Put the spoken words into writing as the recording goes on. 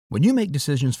When you make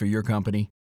decisions for your company,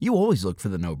 you always look for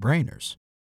the no-brainers.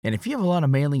 And if you have a lot of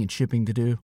mailing and shipping to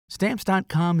do,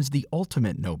 Stamps.com is the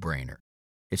ultimate no-brainer.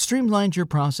 It streamlines your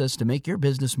process to make your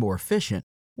business more efficient,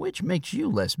 which makes you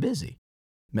less busy.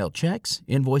 Mail checks,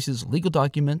 invoices, legal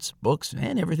documents, books,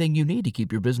 and everything you need to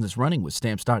keep your business running with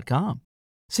Stamps.com.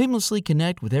 Seamlessly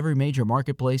connect with every major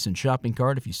marketplace and shopping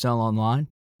cart if you sell online.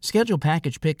 Schedule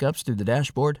package pickups through the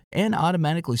dashboard and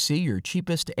automatically see your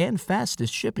cheapest and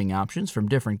fastest shipping options from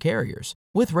different carriers,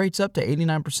 with rates up to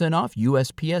 89% off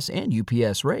USPS and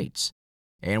UPS rates.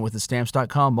 And with the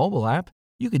Stamps.com mobile app,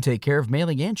 you can take care of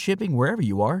mailing and shipping wherever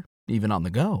you are, even on the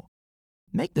go.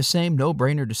 Make the same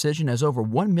no-brainer decision as over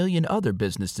 1 million other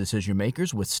business decision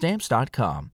makers with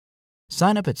Stamps.com.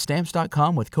 Sign up at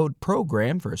Stamps.com with code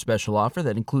PROGRAM for a special offer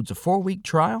that includes a 4-week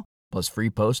trial, plus free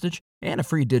postage and a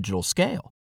free digital scale.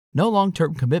 No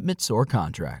long-term commitments or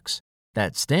contracts.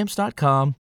 That's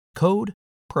Stamps.com, code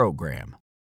PROGRAM.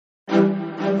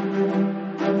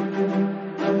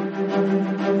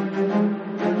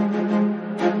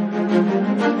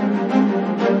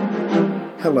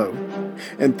 Hello,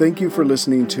 and thank you for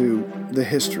listening to The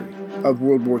History of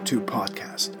World War II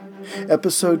podcast,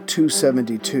 episode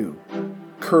 272,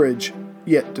 Courage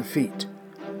Yet Defeat,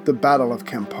 the Battle of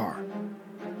Kampar.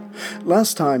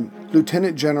 Last time,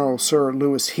 Lieutenant General Sir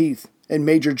Lewis Heath and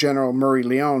Major General Murray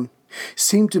Lyon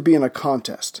seemed to be in a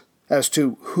contest as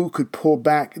to who could pull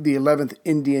back the 11th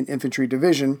Indian Infantry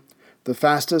Division, the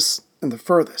fastest and the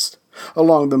furthest,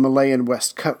 along the Malayan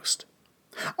west coast.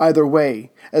 Either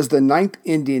way, as the 9th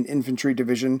Indian Infantry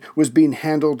Division was being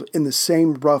handled in the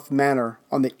same rough manner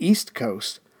on the east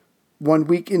coast, 1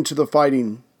 week into the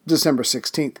fighting, December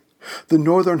 16th, the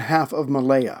northern half of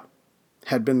Malaya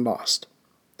had been lost.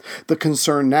 The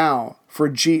concern now for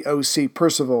GOC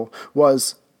Percival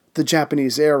was the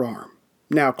Japanese air arm,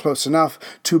 now close enough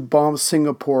to bomb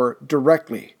Singapore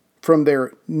directly from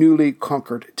their newly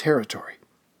conquered territory.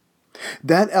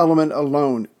 That element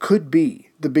alone could be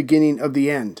the beginning of the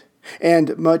end,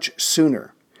 and much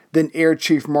sooner than Air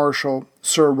Chief Marshal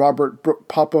Sir Robert Brooke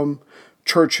Popham,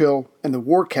 Churchill, and the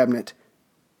War Cabinet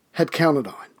had counted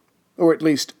on, or at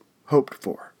least hoped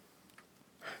for.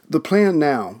 The plan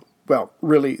now, well,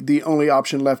 really the only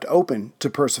option left open to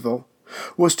Percival,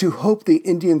 was to hope the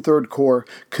Indian Third Corps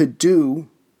could do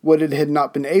what it had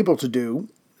not been able to do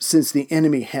since the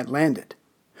enemy had landed.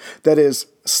 That is,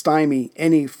 stymie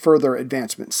any further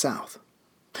advancement south.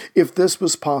 If this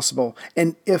was possible,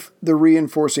 and if the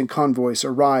reinforcing convoys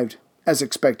arrived as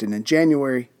expected in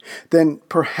January, then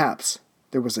perhaps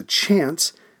there was a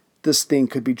chance this thing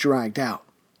could be dragged out.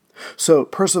 So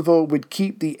Percival would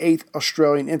keep the 8th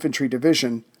Australian Infantry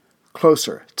Division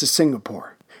closer to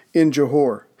Singapore, in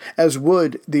Johor, as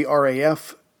would the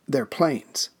RAF their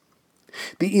planes.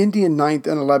 The Indian 9th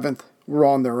and 11th were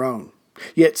on their own,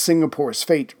 yet Singapore's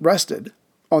fate rested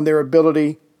on their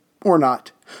ability, or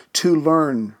not, to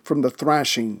learn from the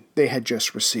thrashing they had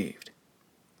just received.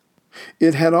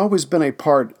 It had always been a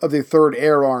part of the 3rd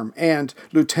Air Arm and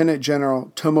Lieutenant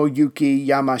General Tomoyuki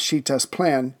Yamashita's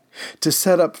plan to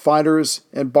set up fighters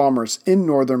and bombers in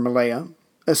northern Malaya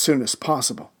as soon as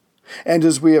possible. And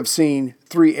as we have seen,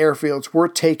 3 airfields were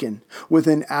taken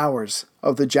within hours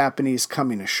of the Japanese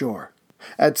coming ashore,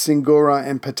 at Singora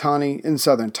and Patani in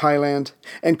southern Thailand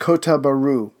and Kota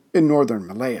Baru in northern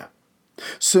Malaya.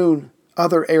 Soon,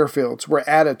 other airfields were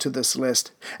added to this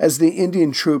list as the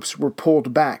Indian troops were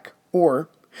pulled back, or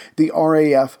the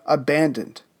RAF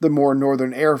abandoned the more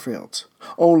northern airfields,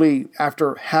 only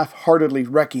after half-heartedly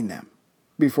wrecking them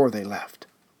before they left.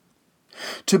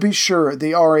 To be sure,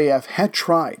 the RAF had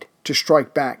tried to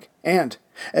strike back, and,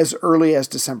 as early as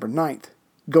December 9th,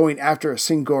 going after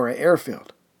Singora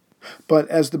airfield. But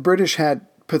as the British had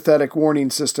pathetic warning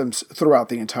systems throughout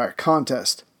the entire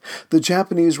contest, the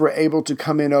Japanese were able to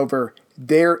come in over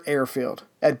their airfield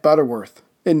at Butterworth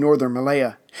in northern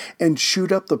Malaya and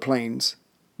shoot up the planes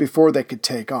before they could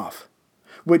take off,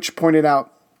 which pointed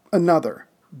out another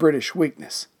British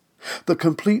weakness, the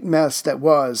complete mess that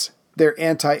was their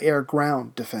anti-air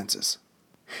ground defenses.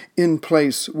 In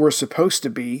place were supposed to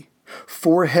be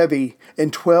 4 heavy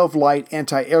and 12 light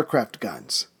anti-aircraft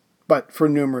guns, but for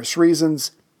numerous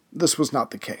reasons, this was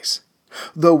not the case.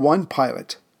 Though one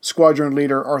pilot, Squadron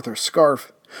Leader Arthur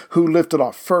Scarfe, who lifted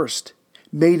off first,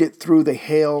 made it through the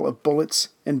hail of bullets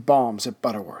and bombs at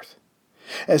Butterworth.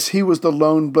 As he was the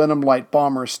lone Blenheim light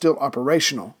bomber still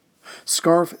operational,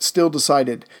 Scarfe still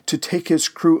decided to take his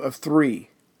crew of 3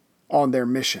 on their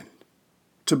mission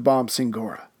to bomb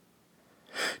Singora.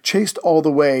 Chased all the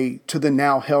way to the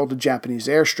now held Japanese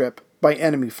airstrip by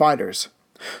enemy fighters,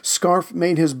 Scarfe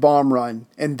made his bomb run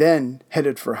and then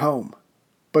headed for home.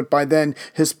 but by then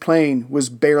his plane was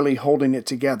barely holding it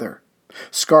together.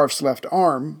 Scarf's left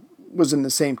arm was in the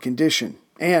same condition,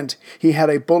 and he had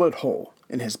a bullet hole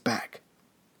in his back.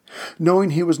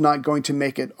 Knowing he was not going to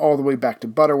make it all the way back to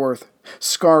Butterworth,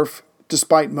 Scarf,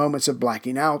 despite moments of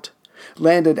blacking out,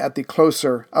 landed at the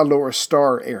closer Allure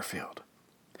Star airfield.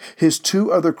 His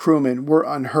 2 other crewmen were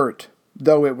unhurt,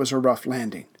 though it was a rough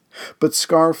landing, but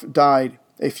Scarf died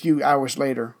a few hours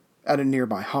later at a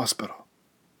nearby hospital.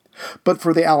 But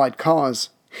for the Allied cause,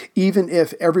 even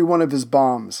if every one of his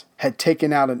bombs had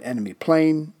taken out an enemy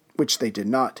plane, which they did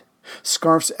not,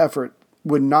 Scarf's effort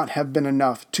would not have been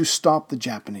enough to stop the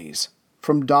Japanese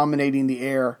from dominating the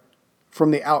air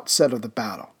from the outset of the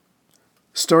battle.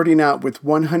 Starting out with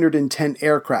 110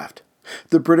 aircraft,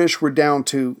 the British were down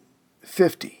to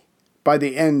 50 by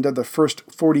the end of the first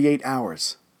 48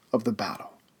 hours of the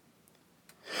battle.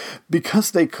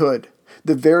 Because they could,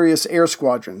 the various air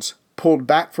squadrons pulled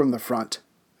back from the front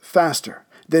faster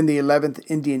than the 11th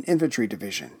Indian Infantry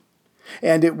Division,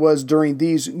 and it was during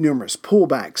these numerous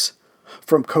pullbacks,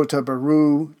 from Kota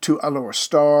Baru to Allure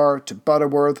Star to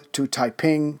Butterworth to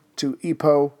Taiping to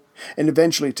Ipoh, and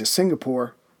eventually to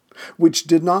Singapore, which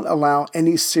did not allow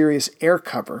any serious air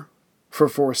cover for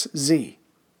Force Z.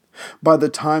 By the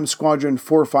time Squadron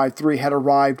 453 had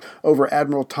arrived over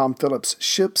Admiral Tom Phillips'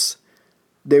 ships,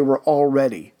 they were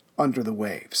already under the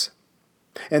waves.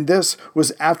 And this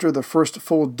was after the first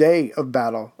full day of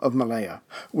battle of Malaya,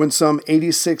 when some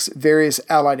 86 various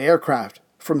Allied aircraft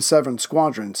from 7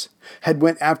 squadrons had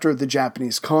went after the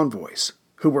Japanese convoys,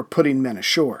 who were putting men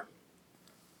ashore.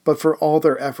 But for all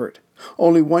their effort,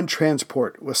 only 1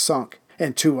 transport was sunk,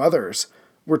 and 2 others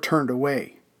were turned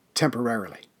away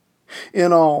temporarily.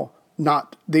 In all,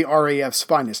 not the RAF's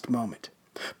finest moment.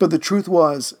 But the truth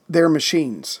was, their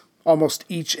machines, almost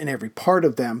each and every part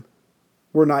of them,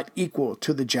 were not equal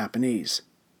to the Japanese.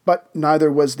 But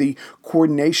neither was the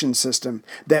coordination system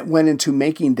that went into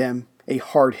making them a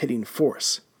hard-hitting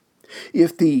force.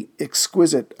 If the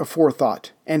exquisite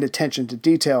forethought and attention to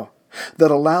detail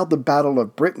that allowed the Battle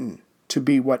of Britain to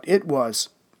be what it was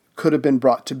could have been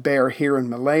brought to bear here in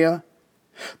Malaya,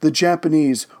 the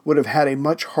Japanese would have had a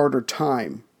much harder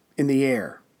time in the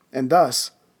air, and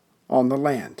thus on the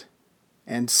land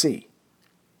and sea.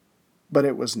 But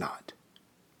it was not.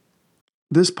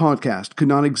 This podcast could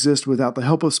not exist without the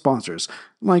help of sponsors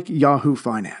like Yahoo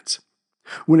Finance.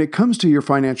 When it comes to your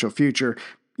financial future,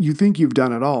 you think you've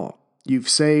done it all. You've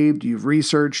saved, you've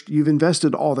researched, you've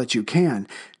invested all that you can.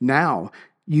 Now,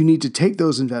 you need to take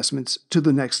those investments to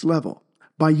the next level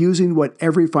by using what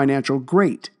every financial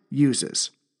great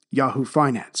uses, Yahoo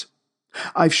Finance.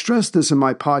 I've stressed this in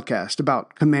my podcast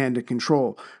about command and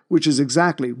control, which is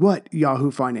exactly what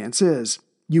Yahoo Finance is.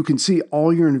 You can see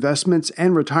all your investments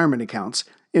and retirement accounts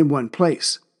in one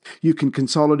place. You can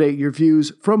consolidate your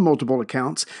views from multiple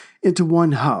accounts into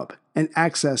one hub and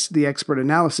access the expert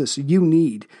analysis you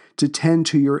need to tend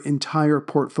to your entire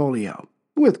portfolio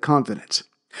with confidence.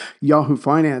 Yahoo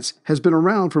Finance has been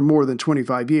around for more than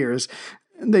 25 years,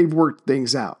 and they've worked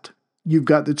things out. You've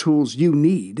got the tools you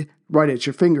need right at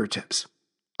your fingertips.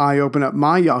 I open up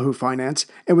my Yahoo Finance,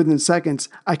 and within seconds,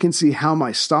 I can see how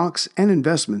my stocks and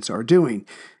investments are doing.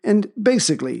 And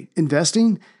basically,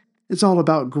 investing is all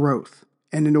about growth.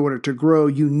 And in order to grow,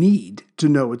 you need to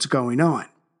know what's going on.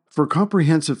 For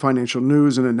comprehensive financial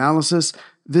news and analysis,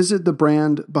 visit the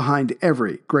brand behind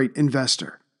every great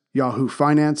investor,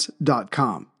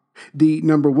 yahoofinance.com. The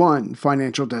 #1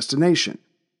 financial destination,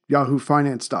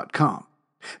 yahoofinance.com.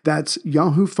 That's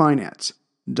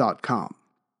yahoofinance.com.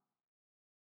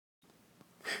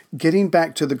 Getting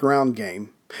back to the ground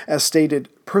game, as stated,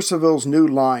 Percival's new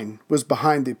line was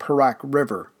behind the Perak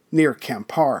River near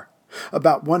Kampar,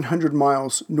 about 100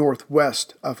 miles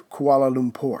northwest of Kuala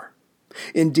Lumpur.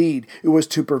 Indeed, it was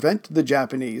to prevent the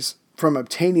Japanese from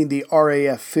obtaining the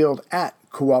RAF field at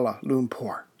Kuala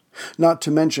Lumpur, not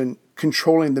to mention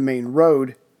controlling the main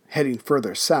road heading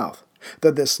further south,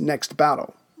 that this next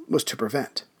battle was to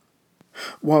prevent.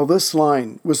 While this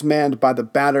line was manned by the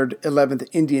battered 11th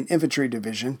Indian Infantry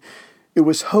Division, it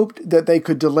was hoped that they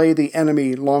could delay the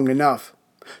enemy long enough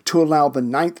to allow the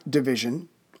 9th Division,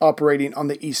 operating on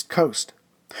the east coast,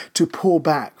 to pull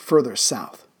back further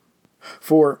south.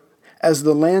 For, as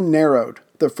the land narrowed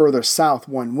the further south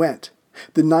one went,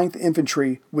 the 9th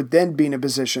Infantry would then be in a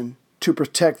position to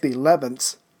protect the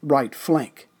 11th's right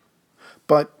flank.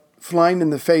 But, flying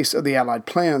in the face of the Allied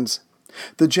plans,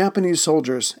 the Japanese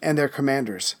soldiers and their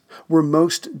commanders were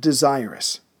most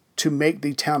desirous to make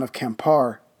the town of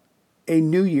Kampar a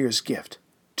New Year's gift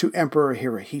to Emperor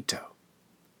Hirohito.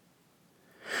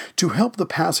 To help the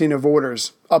passing of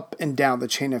orders up and down the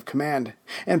chain of command,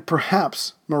 and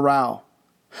perhaps morale,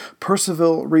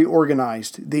 Percival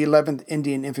reorganized the 11th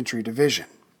Indian Infantry Division.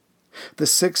 The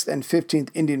 6th and 15th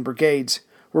Indian Brigades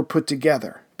were put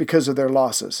together because of their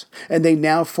losses, and they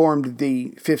now formed the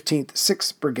 15th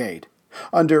 6th Brigade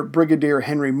under Brigadier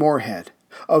Henry Moorhead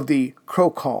of the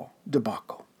Crocall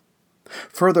debacle.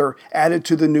 Further added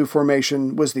to the new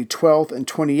formation was the 12th and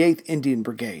 28th Indian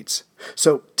Brigades,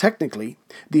 so technically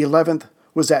the 11th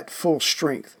was at full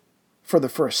strength for the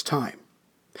first time.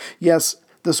 Yes,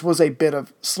 this was a bit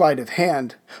of sleight of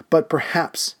hand, but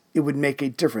perhaps it would make a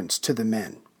difference to the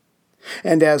men.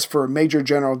 And as for Major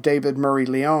General David Murray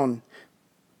Leon,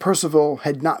 Percival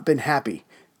had not been happy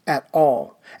at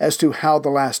all as to how the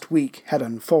last week had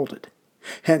unfolded.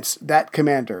 Hence, that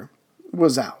commander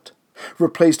was out,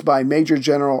 replaced by Major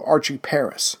General Archie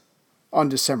Paris on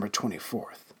December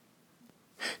 24th.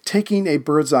 Taking a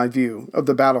bird's-eye view of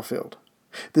the battlefield,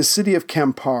 the city of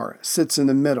Kampar sits in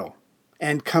the middle,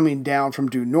 and coming down from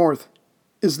due north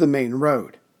is the main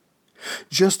road.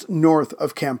 Just north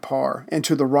of Kampar and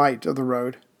to the right of the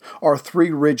road are 3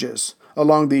 ridges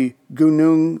along the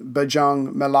Gunung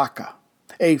Bajang Melaka,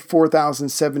 a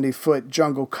 4,070-foot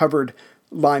jungle-covered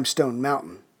limestone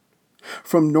mountain.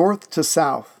 From north to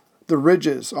south, the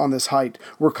ridges on this height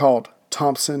were called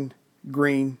Thompson,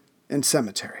 Green, and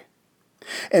Cemetery.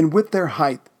 And with their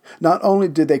height, not only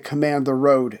did they command the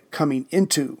road coming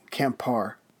into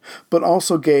Kampar, but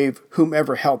also gave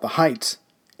whomever held the heights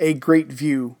a great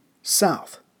view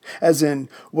south, as in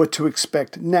what to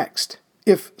expect next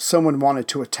if someone wanted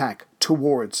to attack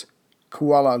towards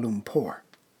Kuala Lumpur.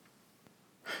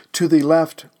 To the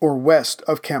left or west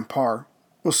of Kampar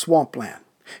was swampland,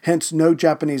 hence no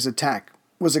Japanese attack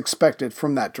was expected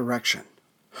from that direction.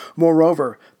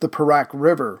 Moreover, the Perak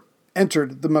River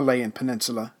entered the Malayan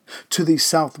Peninsula to the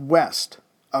southwest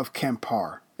of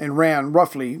Kampar and ran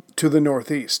roughly to the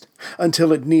northeast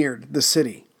until it neared the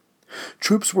city.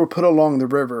 Troops were put along the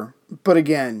river, but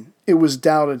again, it was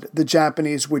doubted the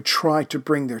Japanese would try to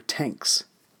bring their tanks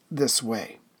this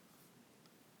way.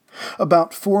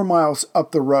 About 4 miles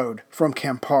up the road from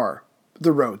Kampar,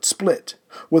 the road split,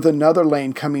 with another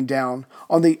lane coming down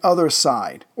on the other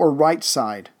side or right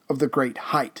side of the great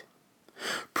height.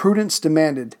 Prudence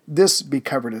demanded this be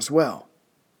covered as well,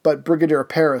 but Brigadier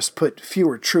Paris put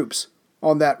fewer troops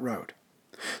on that road.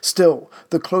 Still,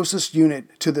 the closest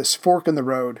unit to this fork in the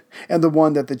road, and the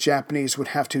one that the Japanese would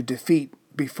have to defeat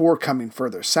before coming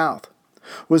further south,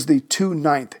 was the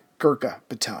 29th Gurkha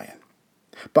Battalion.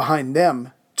 Behind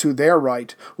them, to their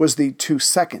right, was the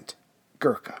 22nd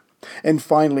Gurkha, and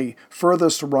finally,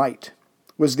 furthest right,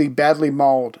 was the badly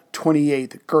mauled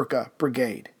 28th Gurkha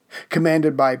Brigade,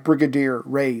 commanded by Brigadier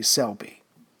Ray Selby.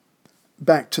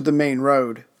 Back to the main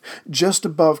road, just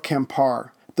above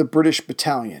Kampar, the British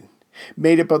Battalion,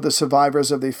 made up of the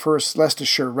survivors of the 1st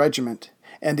Leicestershire Regiment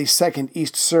and the 2nd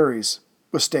East Surreys,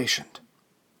 was stationed.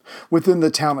 Within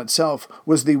the town itself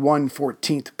was the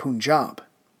 114th Punjab.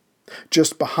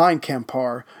 Just behind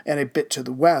Kampar and a bit to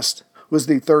the west was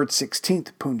the 3rd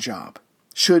 16th Punjab,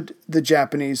 should the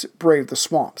Japanese brave the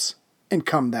swamps and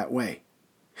come that way.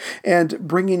 And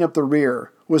bringing up the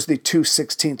rear was the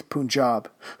 216th Punjab,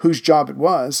 whose job it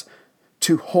was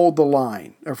to hold the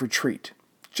line of retreat,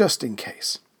 just in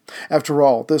case. After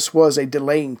all, this was a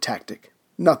delaying tactic,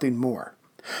 nothing more.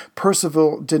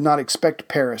 Percival did not expect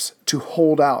Paris to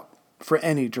hold out for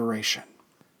any duration.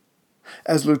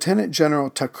 As Lieutenant General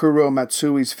Takuro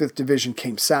Matsui's 5th Division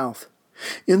came south,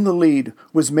 in the lead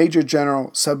was Major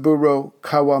General Saburo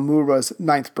Kawamura's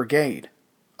 9th Brigade,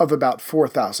 of about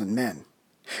 4,000 men.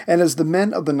 And as the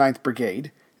men of the 9th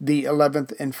Brigade, the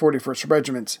 11th and 41st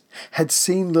Regiments, had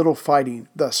seen little fighting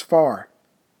thus far,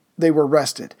 they were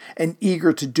rested and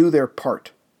eager to do their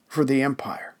part for the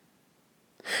Empire.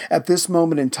 At this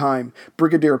moment in time,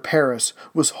 Brigadier Paris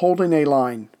was holding a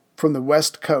line from the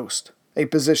west coast, a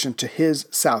position to his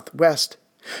southwest,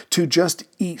 to just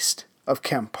east of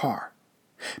Kampar.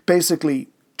 Basically,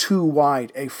 too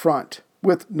wide a front,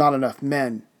 with not enough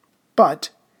men. But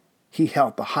he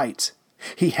held the heights.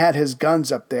 He had his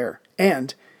guns up there,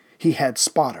 and he had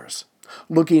spotters,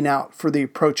 looking out for the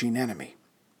approaching enemy.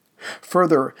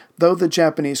 Further, though the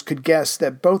Japanese could guess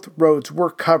that both roads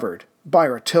were covered by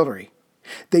artillery,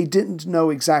 they didn't know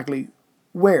exactly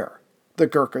where the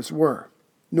Gurkhas were,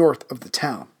 north of the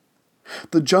town.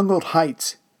 The jungled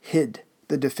heights hid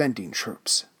the defending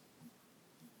troops.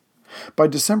 By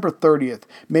December 30th,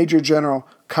 Major General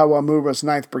Kawamura's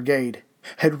 9th Brigade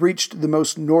had reached the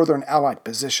most northern Allied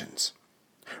positions.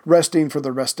 Resting for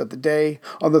the rest of the day,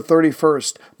 on the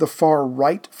 31st, the far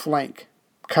right flank,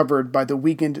 covered by the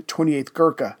weakened 28th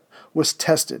Gurkha, was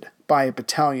tested by a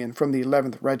battalion from the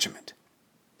 11th Regiment.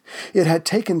 It had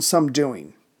taken some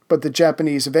doing, but the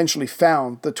Japanese eventually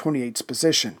found the 28th's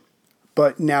position.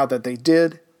 But now that they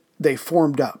did, they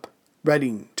formed up,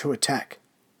 ready to attack.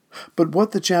 But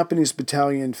what the Japanese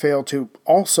battalion failed to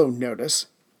also notice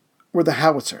were the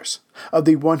howitzers of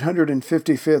the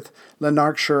 155th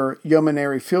Lanarkshire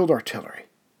Yeomanry Field Artillery.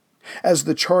 As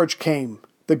the charge came,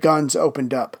 the guns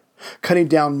opened up, cutting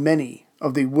down many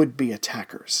of the would-be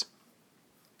attackers.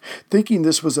 Thinking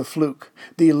this was a fluke,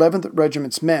 the 11th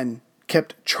Regiment's men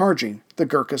kept charging the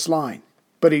Gurkhas' line,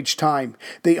 but each time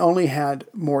they only had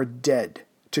more dead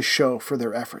to show for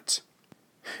their efforts.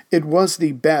 It was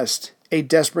the best a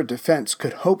desperate defense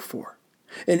could hope for,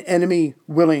 an enemy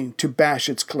willing to bash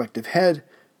its collective head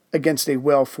against a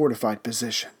well-fortified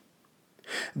position.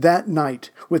 That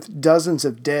night, with dozens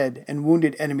of dead and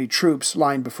wounded enemy troops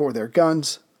lying before their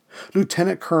guns,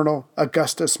 Lieutenant Colonel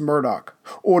Augustus Murdoch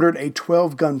ordered a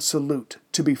 12-gun salute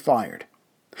to be fired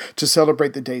to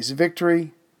celebrate the day's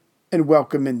victory and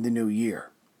welcome in the new year.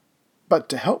 But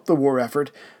to help the war effort,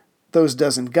 those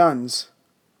dozen guns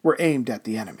were aimed at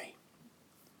the enemy.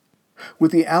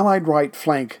 With the Allied right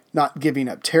flank not giving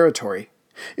up territory,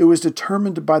 it was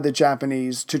determined by the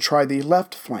Japanese to try the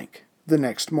left flank the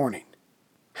next morning.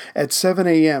 At 7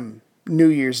 a.m., New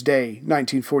Year's Day,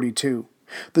 1942,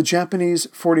 the Japanese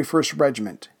 41st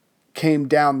Regiment came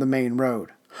down the main road,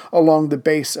 along the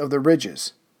base of the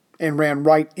ridges, and ran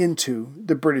right into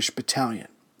the British battalion,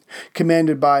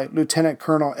 commanded by Lieutenant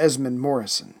Colonel Esmond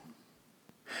Morrison.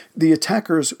 The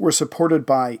attackers were supported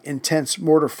by intense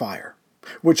mortar fire,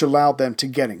 which allowed them to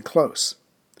get in close.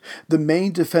 The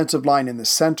main defensive line in the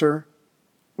center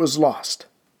was lost,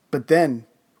 but then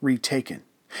retaken,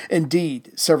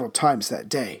 indeed several times that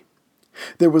day.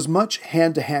 There was much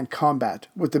hand-to-hand combat,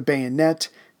 with the bayonet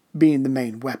being the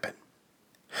main weapon.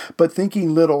 But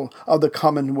thinking little of the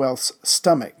Commonwealth's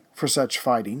stomach for such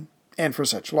fighting and for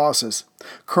such losses,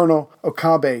 Colonel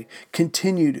Okabe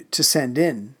continued to send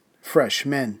in fresh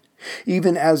men,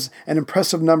 even as an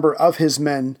impressive number of his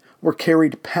men were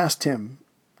carried past him,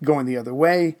 going the other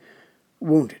way,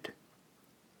 wounded.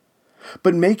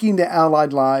 But making the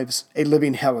Allied lives a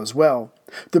living hell as well,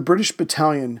 the British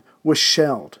battalion was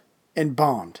shelled and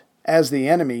bombed as the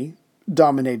enemy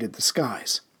dominated the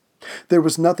skies. There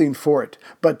was nothing for it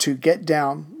but to get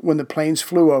down when the planes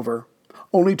flew over,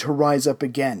 only to rise up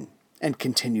again and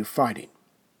continue fighting.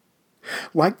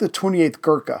 Like the 28th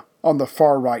Gurkha on the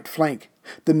far right flank,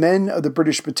 the men of the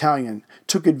British battalion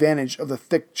took advantage of the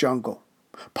thick jungle,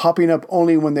 popping up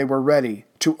only when they were ready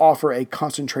to offer a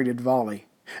concentrated volley,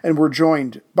 and were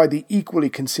joined by the equally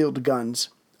concealed guns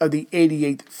of the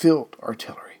 88th Field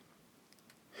Artillery.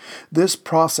 This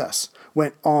process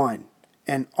went on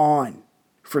and on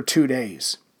for 2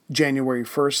 days, January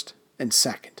 1st and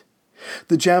 2nd.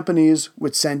 The Japanese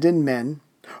would send in men,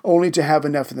 only to have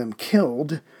enough of them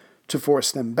killed to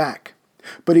force them back.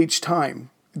 But each time,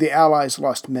 the Allies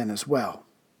lost men as well.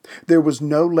 There was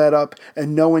no let-up,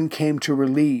 and no one came to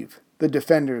relieve the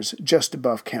defenders just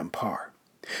above Kampar.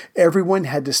 Everyone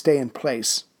had to stay in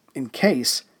place in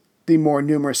case the more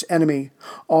numerous enemy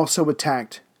also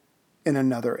attacked in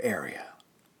another area.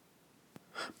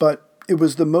 But it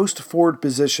was the most forward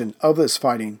position of this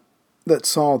fighting that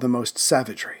saw the most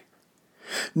savagery.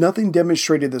 Nothing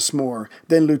demonstrated this more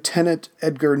than Lieutenant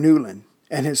Edgar Newland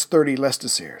and his 30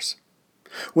 Leicesters,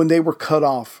 when they were cut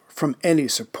off from any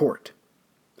support.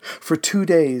 For 2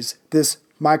 days, this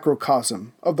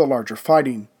microcosm of the larger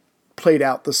fighting played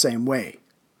out the same way.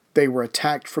 They were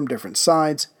attacked from different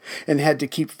sides and had to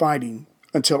keep fighting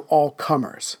until all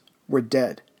comers were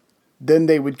dead. Then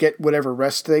they would get whatever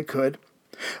rest they could,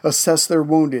 assess their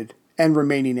wounded and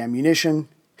remaining ammunition,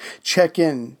 check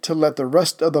in to let the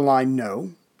rest of the line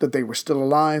know that they were still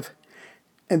alive,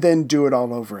 and then do it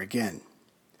all over again.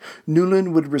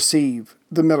 Newland would receive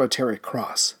the Military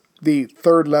Cross, the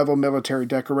third-level military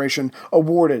decoration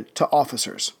awarded to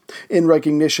officers in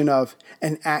recognition of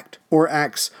an act or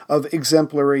acts of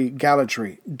exemplary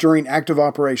gallantry during active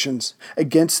operations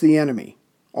against the enemy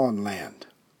on land.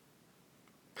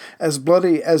 As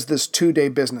bloody as this 2-day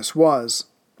business was,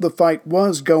 the fight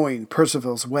was going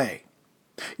Percival's way.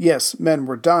 Yes, men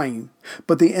were dying,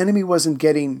 but the enemy wasn't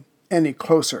getting any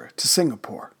closer to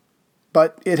Singapore.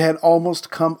 But it had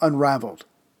almost come unraveled,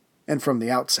 and from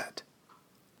the outset.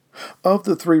 Of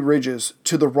the 3 ridges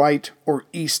to the right or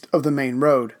east of the main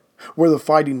road, where the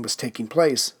fighting was taking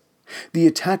place, the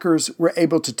attackers were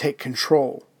able to take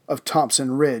control of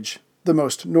Thompson Ridge, the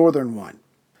most northern one.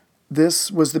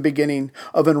 This was the beginning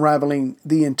of unraveling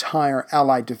the entire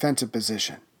Allied defensive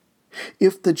position.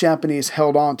 If the Japanese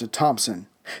held on to Thompson,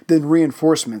 then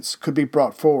reinforcements could be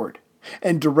brought forward,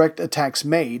 and direct attacks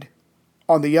made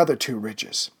on the other 2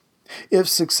 ridges. If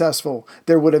successful,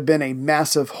 there would have been a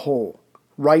massive hole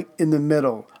right in the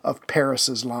middle of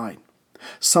Paris's line.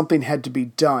 Something had to be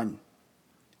done,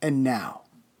 and now.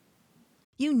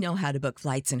 You know how to book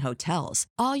flights and hotels.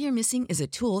 All you're missing is a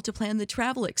tool to plan the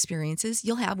travel experiences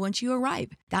you'll have once you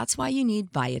arrive. That's why you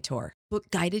need Viator. Book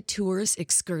guided tours,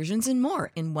 excursions, and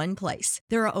more in one place.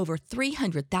 There are over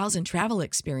 300,000 travel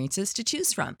experiences to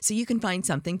choose from, so you can find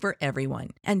something for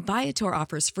everyone. And Viator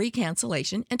offers free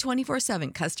cancellation and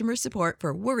 24/7 customer support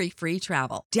for worry-free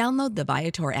travel. Download the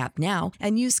Viator app now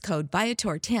and use code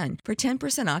Viator10 for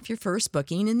 10% off your first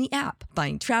booking in the app.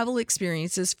 Find travel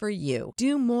experiences for you.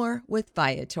 Do more with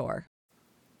Viator.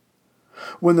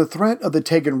 When the threat of the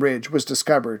Tagan Ridge was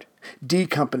discovered, D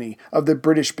Company of the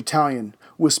British Battalion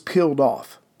was peeled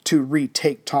off to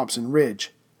retake Thompson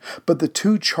Ridge, but the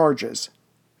two charges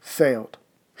failed.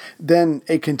 Then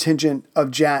a contingent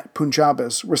of Jat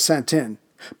Punjabis were sent in,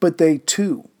 but they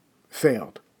too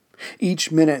failed.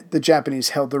 Each minute the Japanese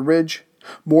held the ridge,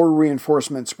 more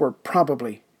reinforcements were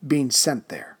probably being sent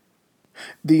there.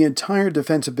 The entire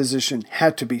defensive position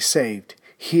had to be saved,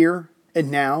 here and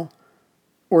now,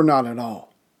 or not at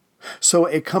all. So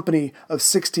a company of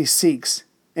 60 Sikhs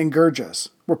and Gurjas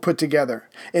were put together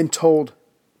and told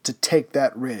to take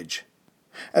that ridge.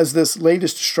 As this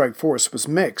latest strike force was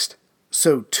mixed,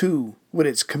 so too would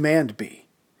its command be.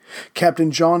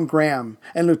 Captain John Graham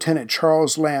and Lieutenant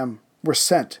Charles Lamb were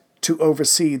sent to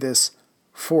oversee this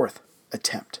fourth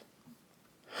attempt.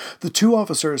 The two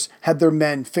officers had their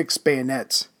men fix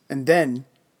bayonets and then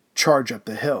charge up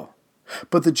the hill,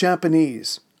 but the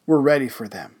Japanese were ready for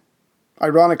them.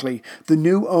 Ironically, the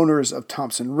new owners of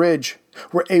Thompson Ridge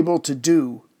were able to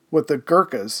do what the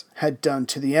Gurkhas had done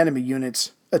to the enemy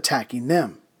units attacking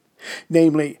them,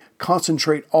 namely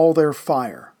concentrate all their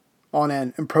fire on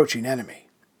an approaching enemy.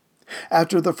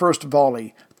 After the first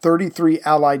volley, 33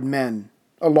 Allied men,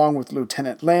 along with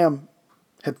Lieutenant Lamb,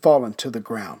 had fallen to the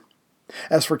ground.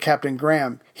 As for Captain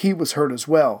Graham, he was hurt as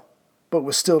well, but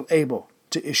was still able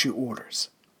to issue orders.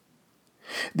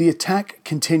 The attack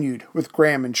continued with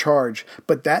Graham in charge,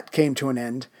 but that came to an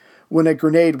end when a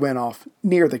grenade went off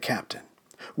near the captain,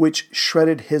 which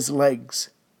shredded his legs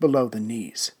below the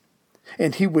knees,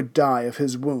 and he would die of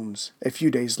his wounds a few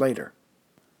days later.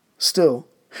 Still,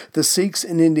 the Sikhs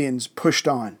and Indians pushed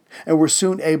on and were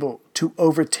soon able to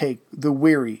overtake the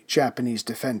weary Japanese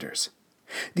defenders.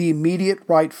 The immediate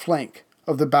right flank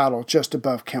of the battle just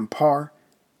above Kampar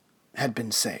had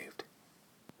been saved.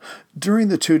 During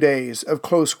the 2 days of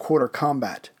close-quarter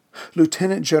combat,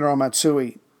 Lieutenant General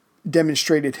Matsui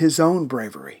demonstrated his own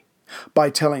bravery by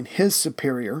telling his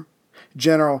superior,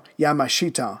 General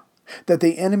Yamashita, that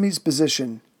the enemy's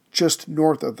position just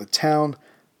north of the town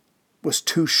was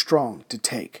too strong to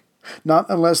take, not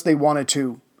unless they wanted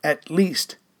to at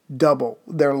least double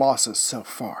their losses so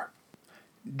far.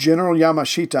 General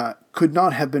Yamashita could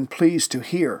not have been pleased to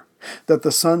hear that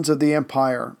the sons of the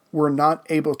Empire were not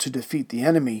able to defeat the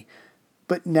enemy,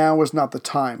 but now was not the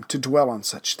time to dwell on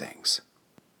such things.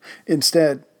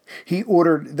 Instead, he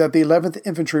ordered that the 11th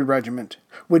Infantry Regiment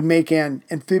would make an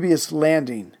amphibious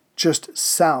landing just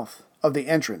south of the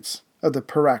entrance of the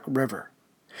Perak River.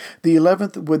 The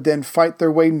 11th would then fight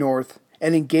their way north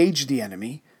and engage the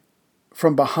enemy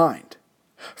from behind.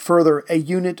 Further, a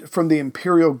unit from the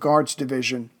Imperial Guards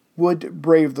Division would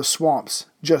brave the swamps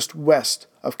just west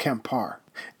of Kampar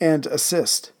and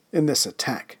assist in this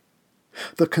attack.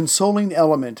 The consoling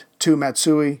element to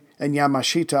Matsui and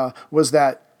Yamashita was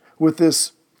that, with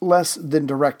this less than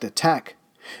direct attack,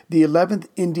 the 11th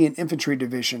Indian Infantry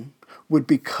Division would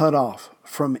be cut off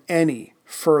from any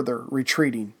further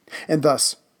retreating and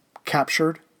thus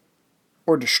captured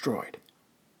or destroyed.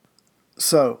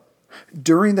 So,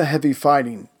 during the heavy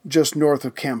fighting just north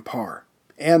of Kampar,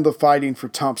 and the fighting for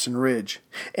Thompson Ridge,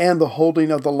 and the holding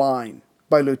of the line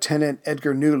by Lieutenant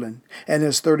Edgar Newland and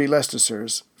his 30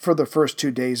 Leicesters for the first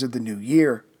 2 days of the new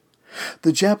year,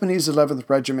 the Japanese 11th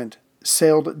Regiment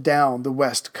sailed down the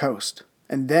west coast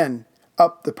and then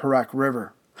up the Perak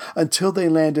River until they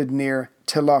landed near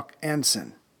Telok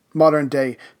Ansan,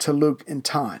 modern-day Teluk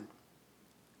Intan.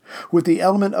 With the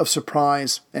element of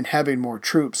surprise and having more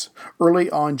troops, early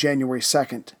on January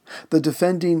 2nd, the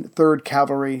defending 3rd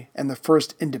Cavalry and the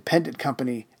 1st Independent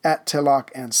Company at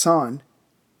Telok Ansan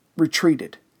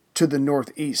retreated to the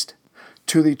northeast,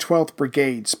 to the 12th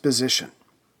Brigade's position.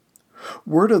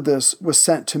 Word of this was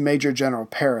sent to Major General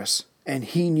Paris, and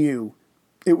he knew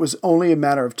it was only a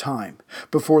matter of time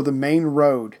before the main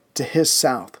road to his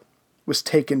south was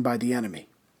taken by the enemy.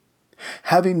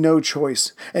 Having no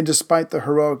choice, and despite the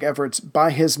heroic efforts by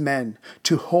his men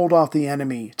to hold off the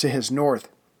enemy to his north,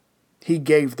 he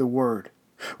gave the word,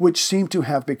 which seemed to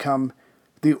have become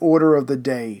the order of the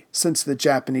day since the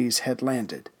Japanese had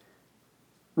landed.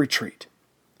 Retreat.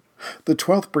 The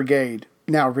 12th Brigade,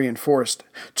 now reinforced,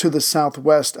 to the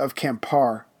southwest of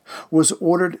Kampar, was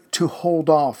ordered to hold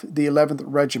off the 11th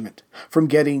Regiment from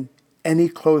getting any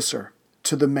closer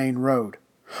to the main road,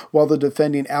 while the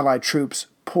defending Allied troops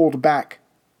pulled back,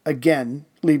 again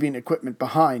leaving equipment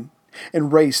behind,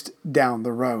 and raced down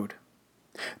the road.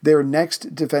 Their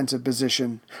next defensive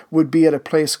position would be at a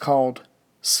place called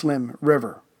Slim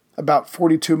River, about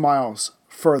 42 miles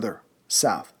further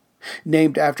south,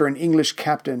 named after an English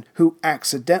captain who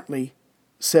accidentally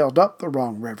sailed up the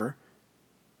wrong river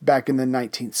back in the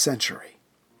 19th century.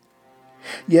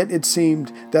 Yet it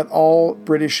seemed that all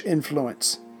British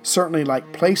influence, certainly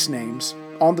like place names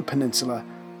on the peninsula,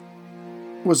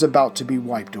 was about to be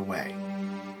wiped away.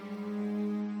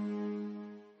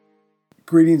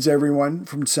 Greetings, everyone,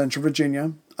 from Central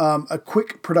Virginia. A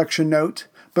quick production note,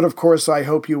 but of course I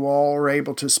hope you all are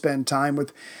able to spend time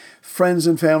with friends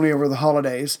and family over the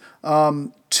holidays.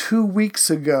 2 weeks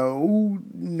ago,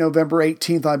 November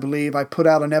 18th, I believe, I put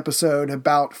out an episode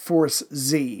about Force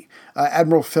Z,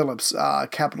 Admiral Phillips'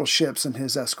 capital ships and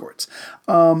his escorts.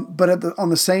 But on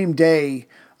the same day,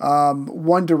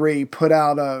 Wondery put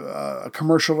out a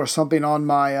commercial or something on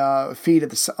my feed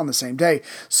on the same day.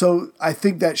 So I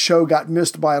think that show got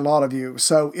missed by a lot of you.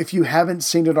 So if you haven't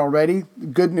seen it already,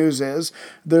 good news is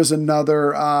there's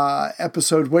another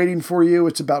episode waiting for you.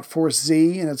 It's about Force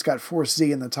Z, and it's got Force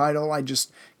Z in the title. I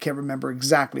just can't remember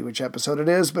exactly which episode it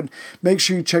is, but make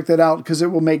sure you check that out because it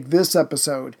will make this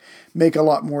episode make a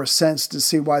lot more sense to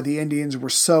see why the Indians were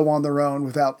so on their own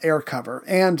without air cover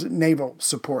and naval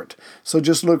support. So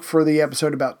just look for the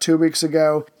episode about 2 weeks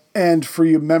ago. And for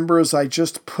you members, I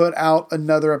just put out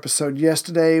another episode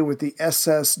yesterday with the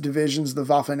SS divisions. The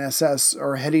Waffen-SS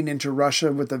are heading into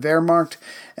Russia with the Wehrmacht,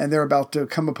 and they're about to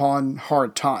come upon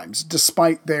hard times,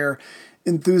 despite their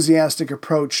enthusiastic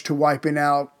approach to wiping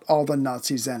out all the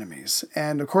Nazis' enemies.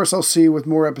 And of course, I'll see you with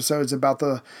more episodes about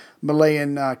the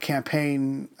Malayan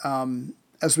campaign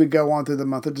as we go on through the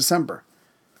month of December.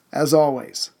 As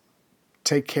always,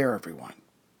 take care, everyone.